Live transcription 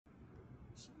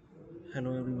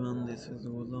Hello everyone, this is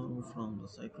Olam from the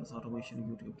Cypress Automation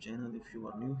YouTube channel. If you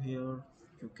are new here,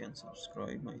 you can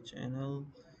subscribe my channel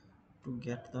to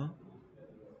get the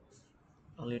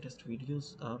latest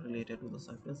videos related to the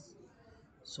Cypress.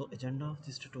 So agenda of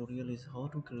this tutorial is how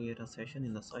to create a session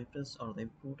in the Cypress or the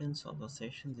importance of the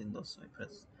sessions in the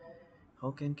Cypress.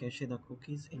 How can cache the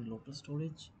cookies in local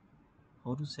storage?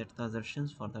 How to set the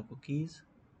assertions for the cookies?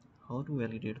 How to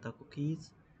validate the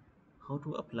cookies? How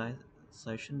to apply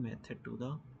session method to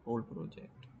the whole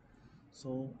project.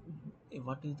 So,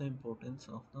 what is the importance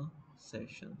of the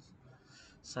sessions?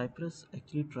 Cypress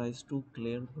actually tries to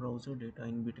clear browser data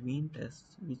in between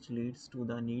tests, which leads to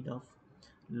the need of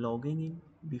logging in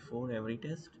before every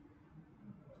test.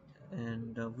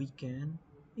 And we can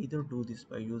either do this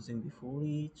by using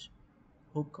beforeEach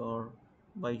hook or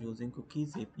by using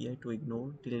cookies API to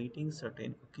ignore deleting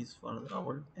certain cookies for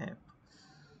our app.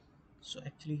 So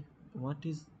actually, what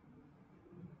is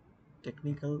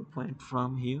technical point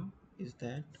from here is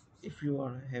that if you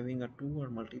are having a two or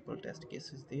multiple test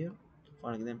cases there,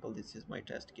 for example, this is my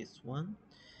test case 1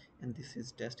 and this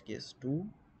is test case 2,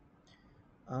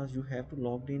 you have to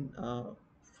log in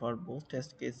for both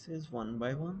test cases one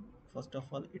by one. First of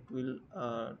all, it will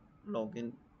log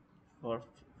in for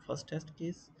first test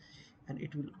case and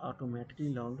it will automatically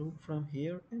log out from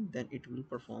here, and then it will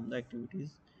perform the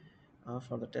activities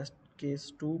for the test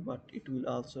case 2, but it will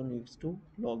also needs to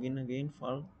log in again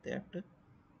for that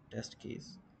test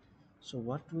case. So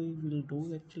what we will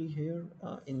do actually here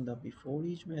in the before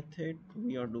each method,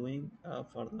 we are doing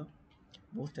for the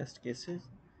both test cases,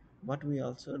 but we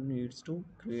also needs to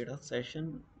create a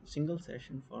session, single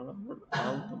session for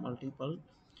all the multiple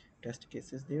test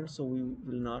cases there, so we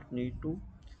will not need to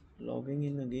logging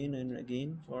in again and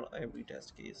again for every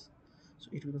test case. So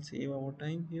it will save our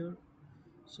time here.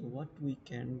 So what we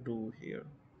can do here,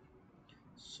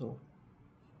 so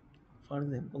for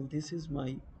example, this is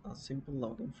my simple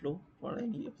login flow. For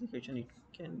any application it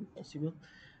can be possible.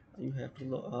 You have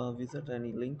to visit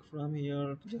any link from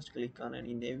here, just click on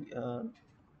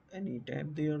any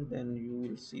tab there, then you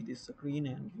will see this screen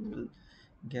and you will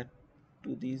get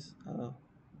to these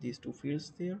two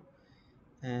fields there,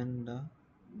 and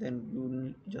then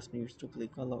you just needs to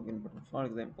click a login button. For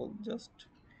example, just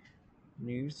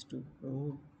needs to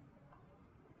go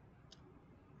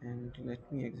and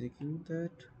let me execute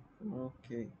that.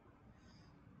 Okay,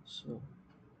 so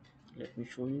let me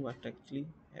show you what actually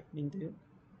happening there.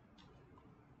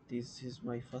 This is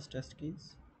my first test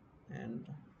case and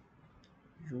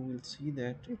you will see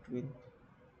that it will.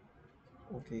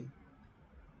 Okay,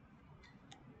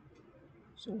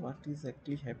 so what is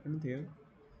actually happened there,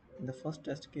 in the first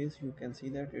test case you can see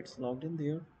that it's logged in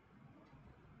there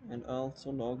and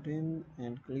also logged in,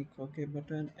 and click OK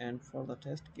button, and for the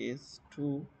test case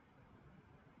 2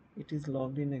 it is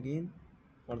logged in again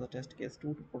for the test case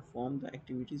 2 to perform the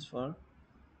activities for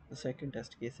the second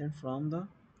test case, and from the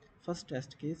first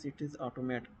test case it is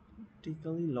automatically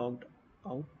logged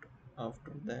out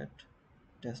after that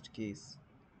test case.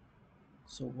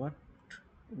 So what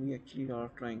we actually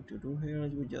are trying to do here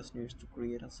is we just need to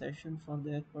create a session for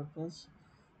that purpose.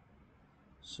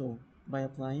 So by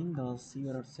applying the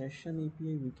cy.session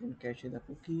API, we can cache the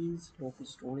cookies, local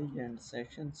storage and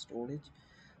session storage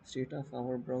state of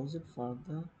our browser for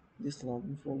the this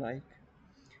login flow, like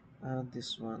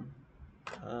this one.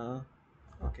 uh,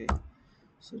 okay,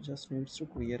 so just needs to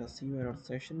create a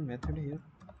cy.session method here,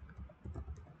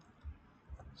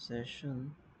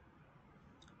 session,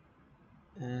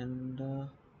 and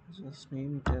just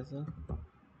name it as a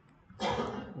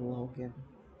login.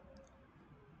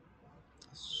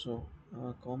 So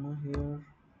comma here,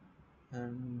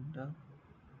 and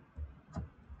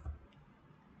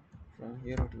from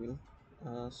here it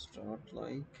will start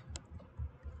like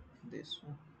this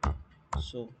one.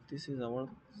 So this is our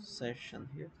session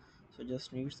here, so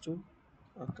just needs to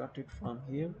cut it from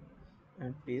here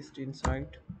and paste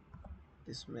inside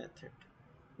this method,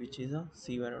 which is a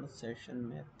cy.session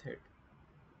method.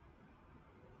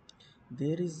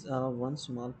 There is one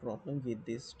small problem with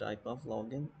this type of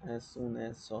login. As soon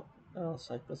as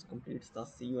Cypress completes the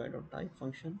cy.type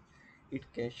function,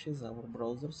 it caches our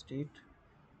browser state.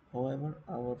 However,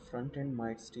 our front end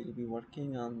might still be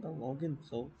working on the login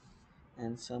flow,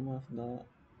 and some of the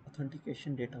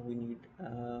authentication data we need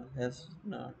has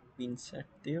not been set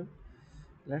there.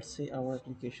 Let's say our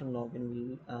application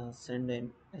login will send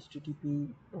an HTTP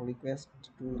request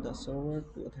to the server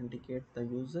to authenticate the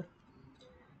user,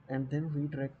 and then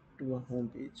redirect to a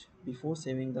home page before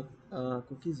saving the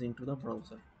cookies into the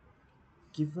browser.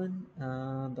 Given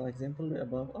the example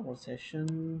above, our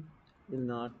session will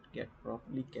not get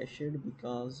properly cached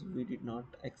because we did not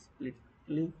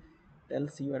explicitly tell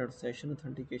cy.session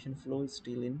authentication flow is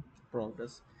still in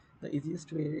progress. The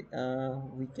easiest way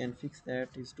we can fix that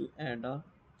is to add a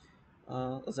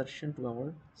assertion to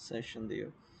our session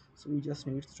there. So we just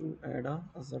need to add a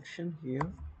assertion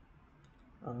here.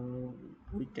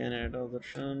 We can add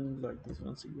assertion like this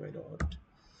one, cy dot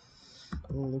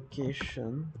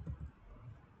location.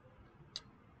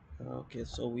 Okay,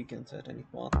 so we can set any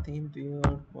path name there,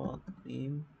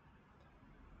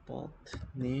 path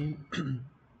name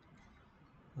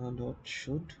dot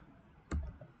should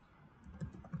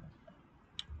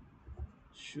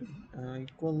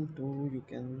equal to, you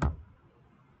can,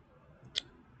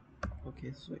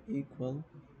 okay, so equal,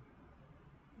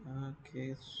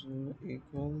 okay, so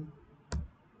equal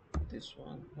this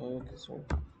one, okay, so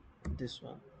this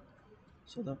one,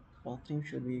 so the path name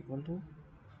should be equal to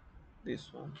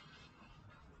this one.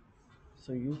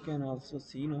 So you can also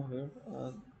see now here,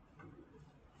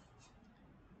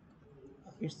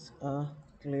 it's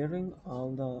clearing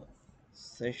all the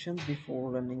sessions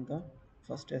before running the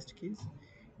first test case,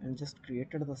 and just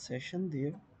created the session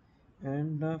there.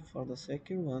 And for the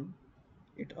second one,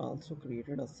 it also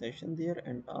created a session there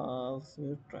and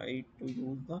also tried to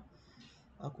use the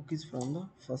cookies from the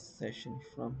first session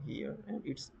from here, and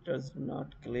it does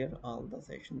not clear all the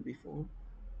session before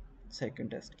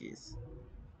second test case.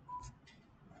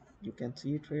 You can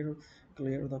see it here,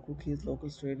 clear the cookies, local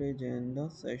storage, and the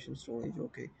session storage.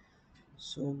 Okay,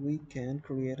 so we can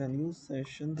create a new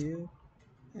session there,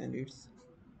 and it's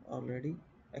already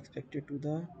expected to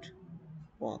that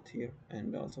path here,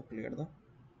 and also clear the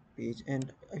page.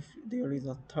 And if there is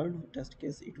a third test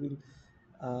case, it will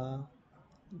uh,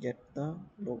 get the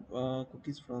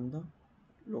cookies from the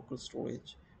local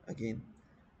storage again.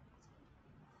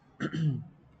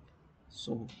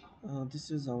 So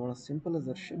this is our simple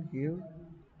assertion here.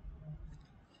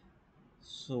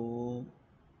 So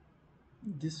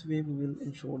this way we will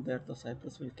ensure that the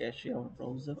Cypress will cache our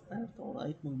browser at the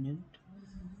right moment.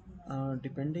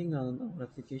 Depending on our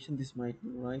application, this might be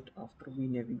right after we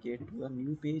navigate to a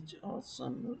new page or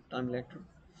some time later.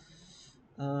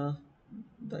 Uh,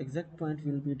 the exact point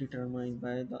will be determined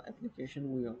by the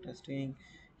application we are testing.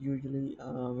 Usually,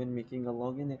 when making a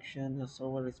login action, a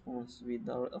server responds with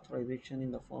the authorization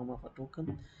in the form of a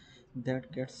token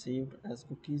that gets saved as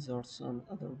cookies or some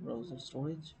other browser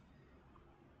storage.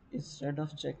 Instead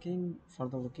of checking for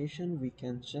the location, we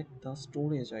can check the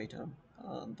storage item.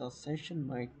 The session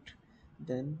might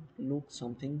then look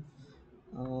something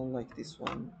like this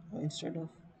one. Instead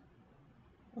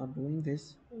of doing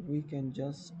this, we can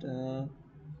just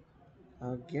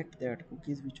get that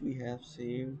cookies which we have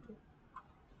saved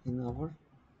in our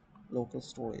local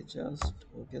storage. Just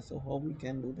okay, so how we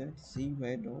can do that? Cy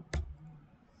dot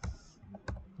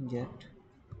get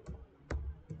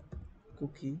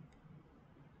cookie.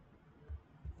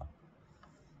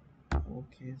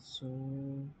 Okay, so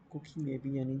cookie may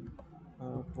be any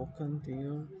token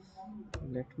there.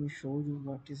 Let me show you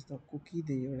what is the cookie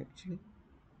there actually.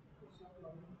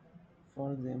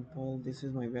 For example, this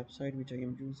is my website which I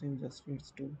am using. Just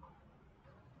needs to,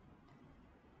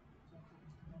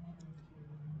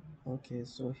 okay,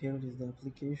 so here is the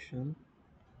application.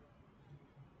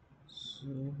 So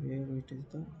here it is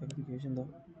the application. The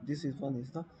this is one is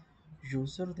the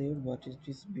user there, but it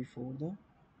is before the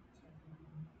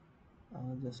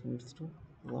just needs to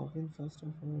log in first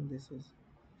of all. This is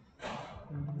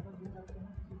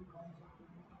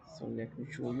so let me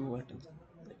show you what is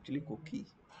actually cookie.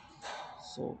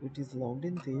 So it is logged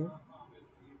in there,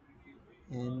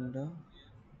 and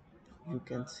you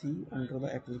can see under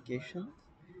the application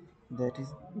that is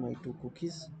my two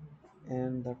cookies,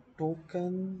 and the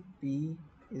token p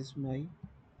is my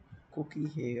cookie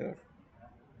here.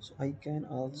 So I can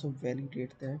also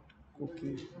validate that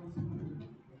cookie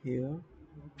here,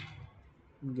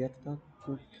 get the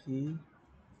cookie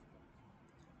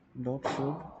dot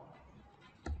should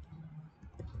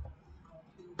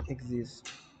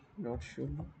exist, dot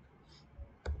should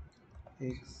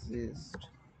exist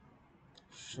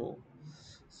show.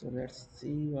 So let's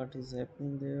see what is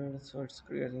happening there. So it's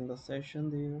creating the session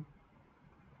there.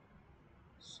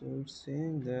 So it's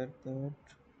saying that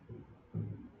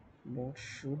dot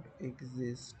should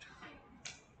exist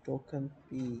token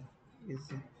p is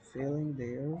failing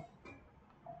there.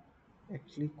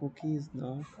 Actually cookie is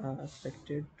not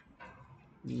expected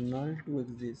null to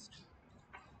exist.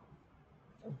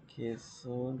 Okay,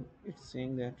 so it's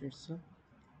saying that it's a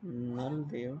null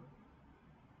there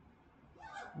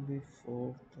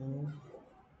before the,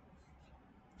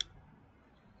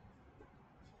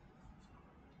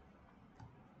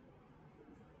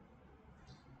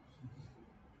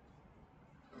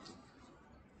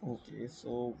 Okay,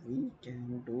 so we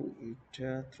can do it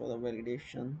through the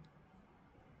validation.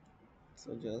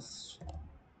 So just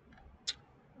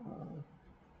uh,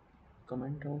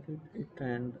 comment out it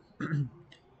and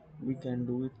we can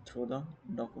do it through the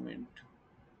document,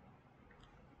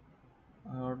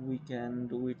 or we can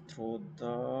do it through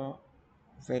the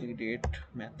validate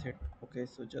method. Okay,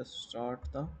 so just start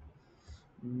the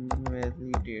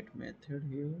validate method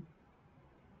here.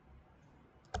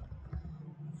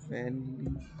 Validate.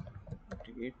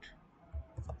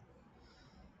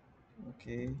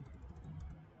 Okay,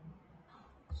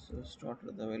 so start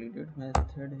with the validate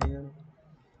method here.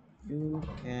 You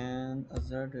can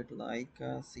assert it like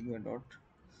a cy dot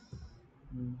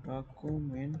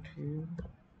document here,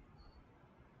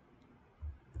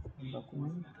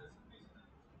 document,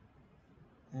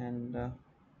 and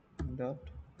dot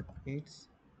its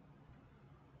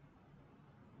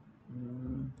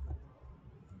mm,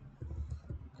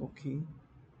 cookie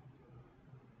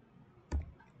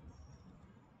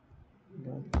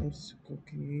dot its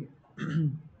cookie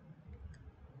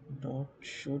dot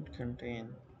should contain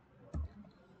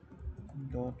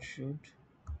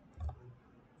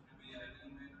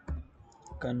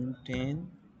contain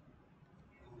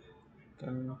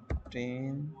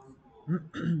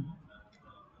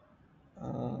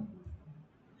uh,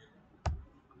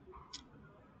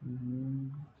 mm,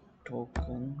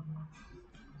 token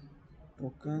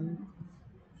token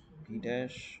p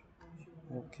dash.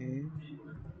 Okay,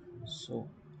 so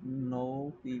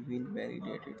now we will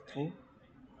validate it through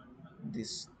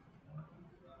this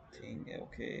thing.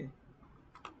 Okay,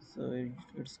 so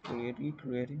it's clearly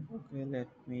creating. Okay, let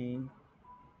me.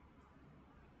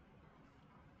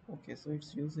 Okay, so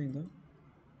it's using the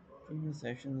previous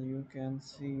session. You can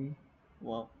see,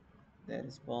 wow, there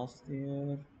is pause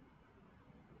there,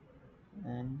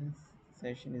 and this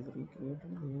session is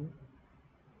recreated there.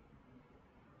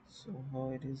 So how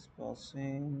it is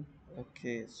passing?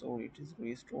 Okay, so it is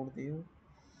restored there.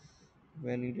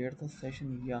 Validate the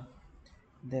session. Yeah,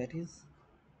 that is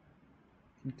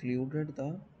included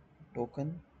the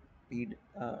token feed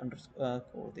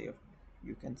underscore there.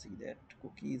 You can see that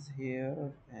cookie is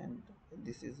here, and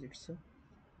this is its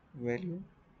value,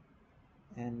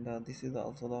 and this is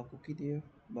also the cookie there,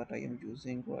 but I am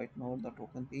using right now the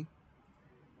token p,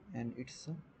 and it's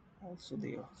also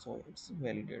there, so it's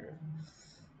validated.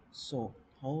 So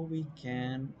how we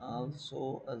can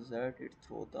also assert it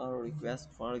through the request.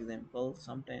 For example,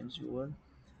 sometimes your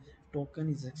token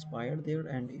is expired there,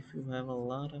 and if you have a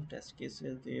lot of test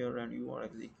cases there and you are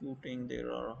executing,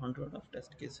 there are 100 of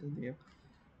test cases there,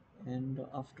 and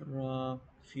after a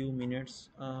few minutes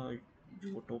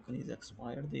your token is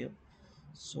expired there,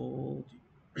 so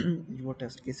your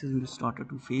test cases will start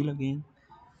to fail again.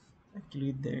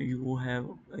 Actually there you have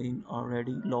in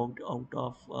already logged out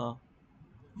of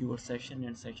your session,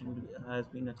 and has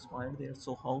been expired there.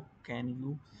 So how can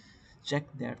you check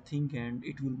that thing and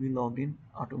it will be logged in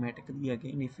automatically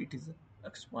again if it is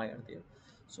expired there?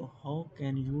 So how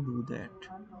can you do that?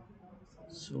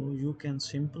 So you can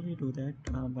simply do that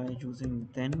by using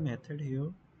then method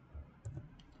here.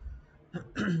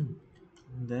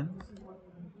 Then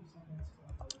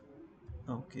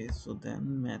okay, so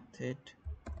then method,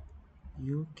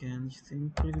 you can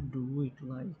simply do it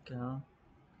like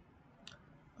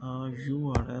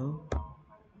URL.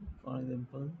 For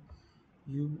example,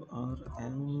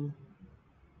 URL.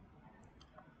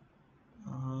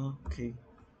 Okay,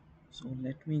 so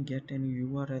let me get an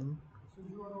URL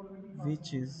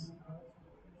which is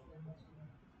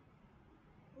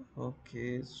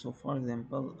okay. So for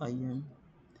example, I am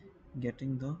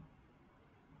getting the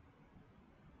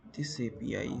this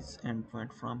API's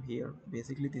endpoint from here.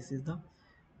 Basically, this is the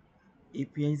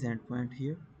API's endpoint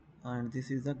here, and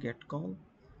this is the get call,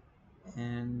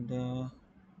 and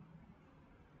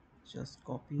just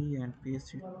copy and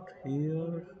paste it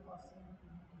here,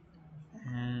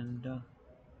 and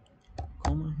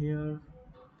comma here,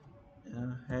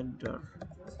 header,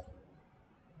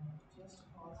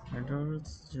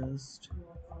 headers just,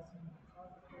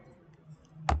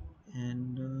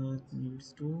 and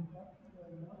needs to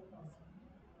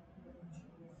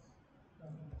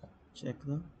check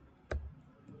the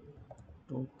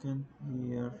token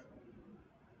here.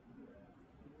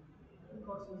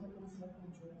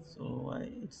 So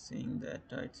it's saying that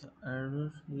it's an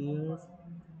error here.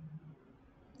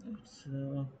 It's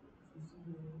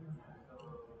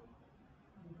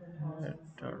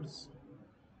headers.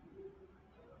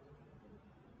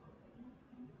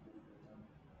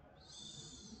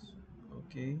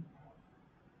 Okay,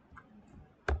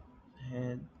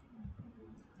 headers.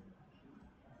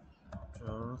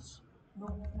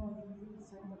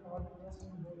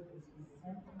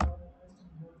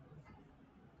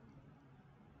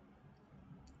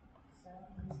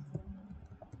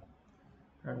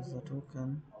 as a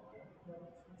token.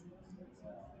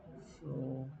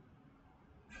 So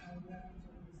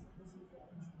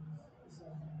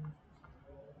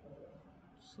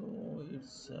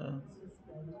it's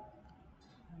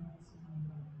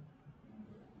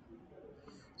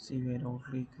cy dot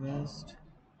request.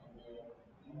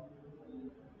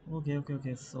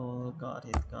 Okay. So got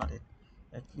it.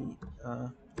 Actually,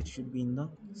 it should be in the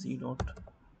c dot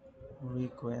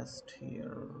request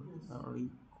here.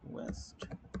 Request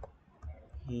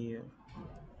here,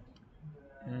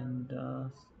 and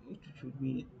it should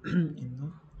be in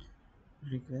the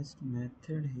request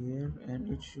method here,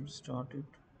 and it should start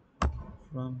it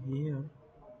from here,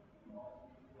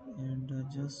 and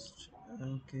just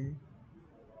okay,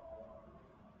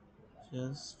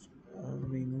 just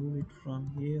remove it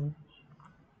from here,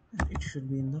 and it should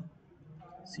be in the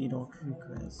c dot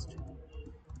request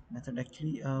method.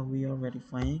 Actually, we are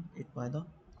verifying it by the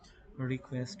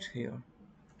request here,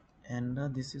 and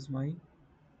this is my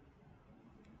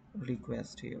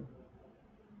request here.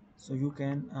 So you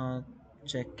can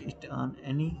check it on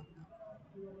any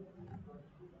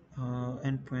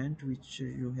endpoint which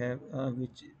you have,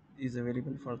 which is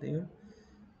available for there.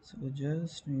 So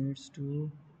just needs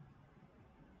to,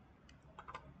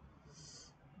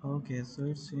 okay, so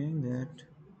it's saying that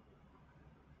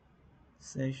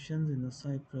sessions in the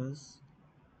Cypress.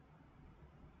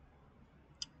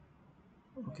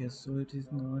 Okay, so it is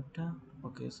not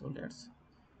okay, so let's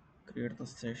create the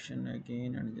session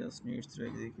again and just needs to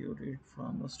execute it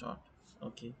from the start.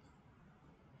 Okay,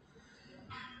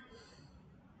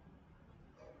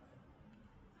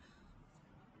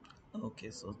 okay,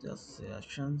 so just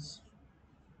sessions,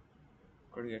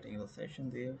 creating the session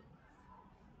there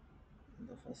in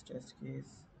the first test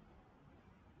case.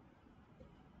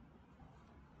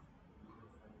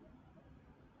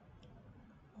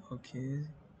 Okay.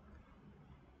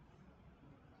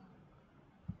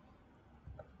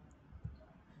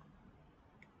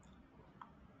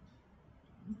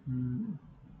 Hmm.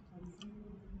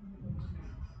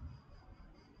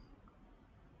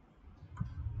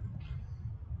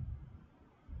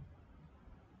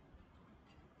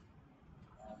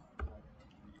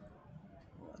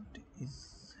 What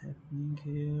is happening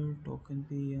here? Token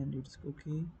P and its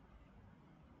cookie.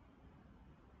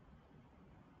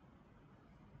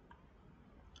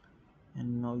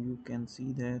 And now you can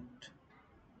see that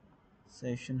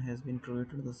session has been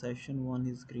created. The session one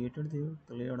is created there,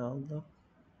 cleared all the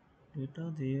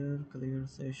data there, clear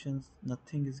sessions,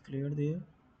 nothing is cleared there,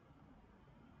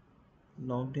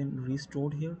 logged in,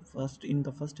 restored here. First, in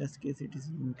the first test case it is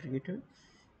being created,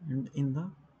 and in the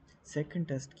second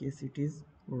test case it is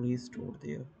restored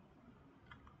there.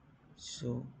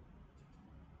 So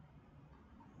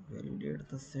validate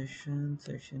the session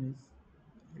is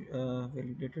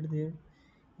validated there,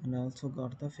 and also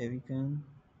got the favicon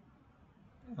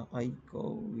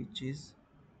ICO, which is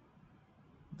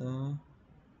the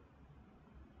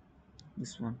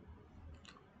this one.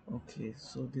 Okay,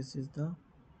 so this is the,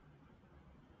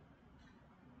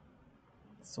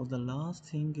 so the last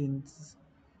thing is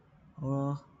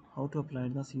how to apply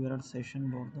the CRR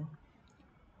session for the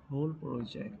whole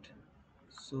project.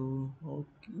 So how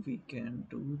we can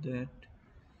do that?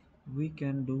 We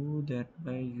can do that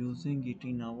by using it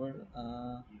in our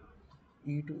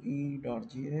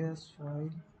e2e.js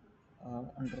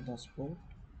file under the spot.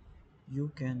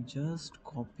 You can just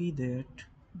copy that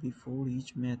before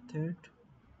each method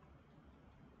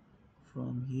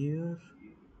from here,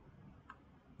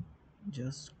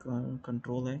 just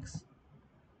control X,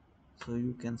 so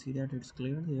you can see that it's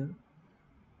clear there,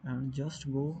 and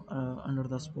just go under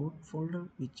the spot folder,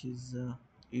 which is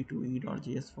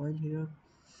e2e.js file here.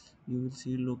 You will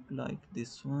see look like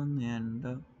this one,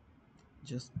 and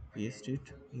just paste it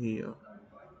here.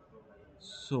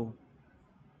 So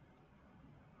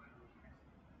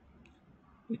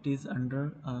it is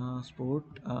under sport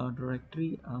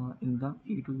directory in the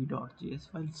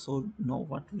e2e.js file. So now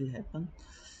what will happen,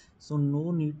 so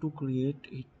no need to create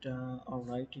it or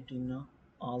write it in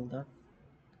all the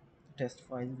test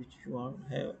file which you are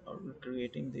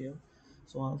creating there.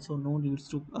 So also no needs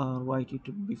to write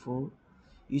it before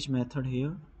each method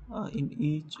here, in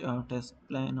each test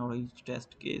plan or each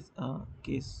test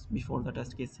case before the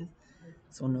test cases.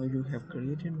 So now you have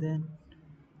created them,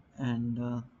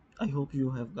 and I hope you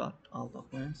have got all the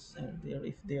points, and there,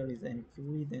 if there is any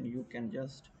query, then you can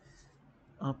just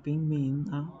ping me in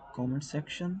the comment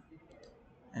section,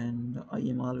 and I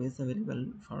am always available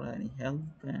for any help.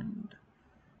 And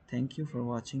thank you for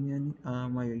watching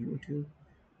my YouTube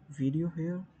video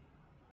here.